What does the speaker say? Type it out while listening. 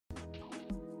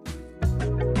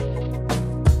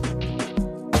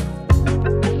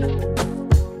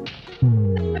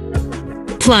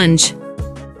Plunge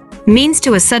means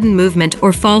to a sudden movement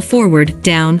or fall forward,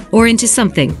 down, or into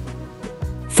something.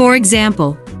 For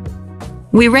example,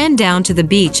 we ran down to the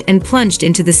beach and plunged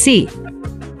into the sea.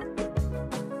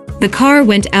 The car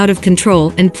went out of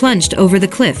control and plunged over the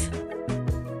cliff.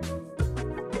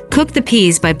 Cook the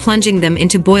peas by plunging them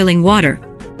into boiling water.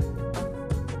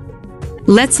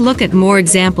 Let's look at more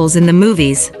examples in the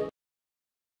movies.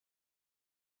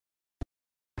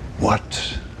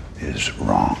 What is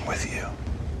wrong with you?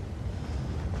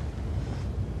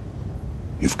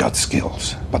 You've got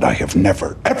skills, but I have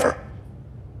never, ever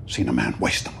seen a man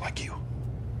waste them like you.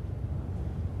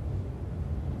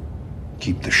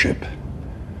 Keep the ship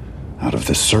out of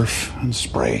the surf and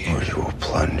spray, or you will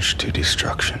plunge to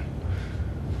destruction.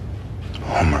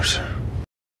 Oh, Mercer.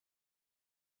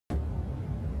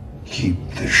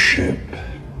 Keep the ship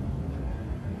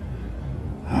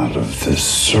out of the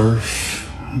surf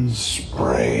and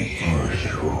spray, or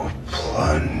you will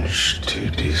plunge to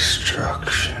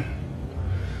destruction.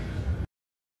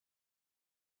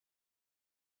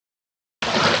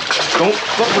 Don't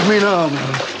fuck with me now,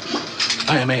 man.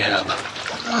 I am Ahab.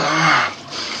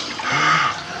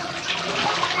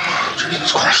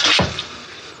 Jesus Christ.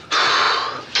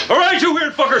 All right, you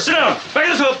weird fucker, sit down. Back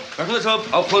in the tub. Back in the tub.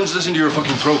 I'll plunge this into your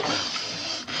fucking throat.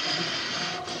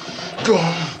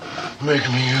 Don't make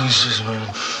me use this, man.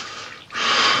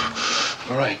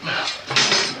 All right, man.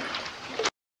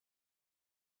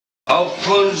 I'll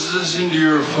plunge this into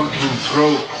your fucking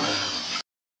throat, man.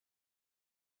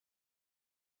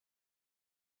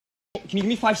 Can you give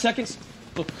me 5 seconds?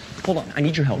 Look, hold on. I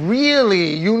need your help.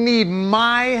 Really? You need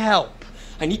my help?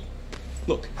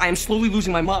 Look, I am slowly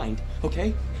losing my mind,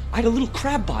 okay? I had a little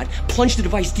crab bot plunge the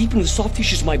device deep into the soft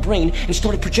tissues of my brain and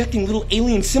started projecting little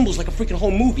alien symbols like a freaking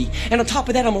home movie. And on top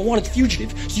of that, I'm a wanted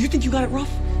fugitive. So you think you got it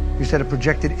rough? You said it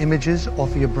projected images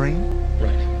off of your brain?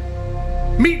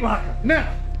 Right. Meat locker,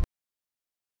 now!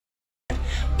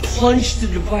 Plunge the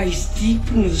device deep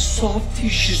into the soft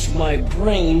tissues of my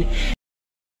brain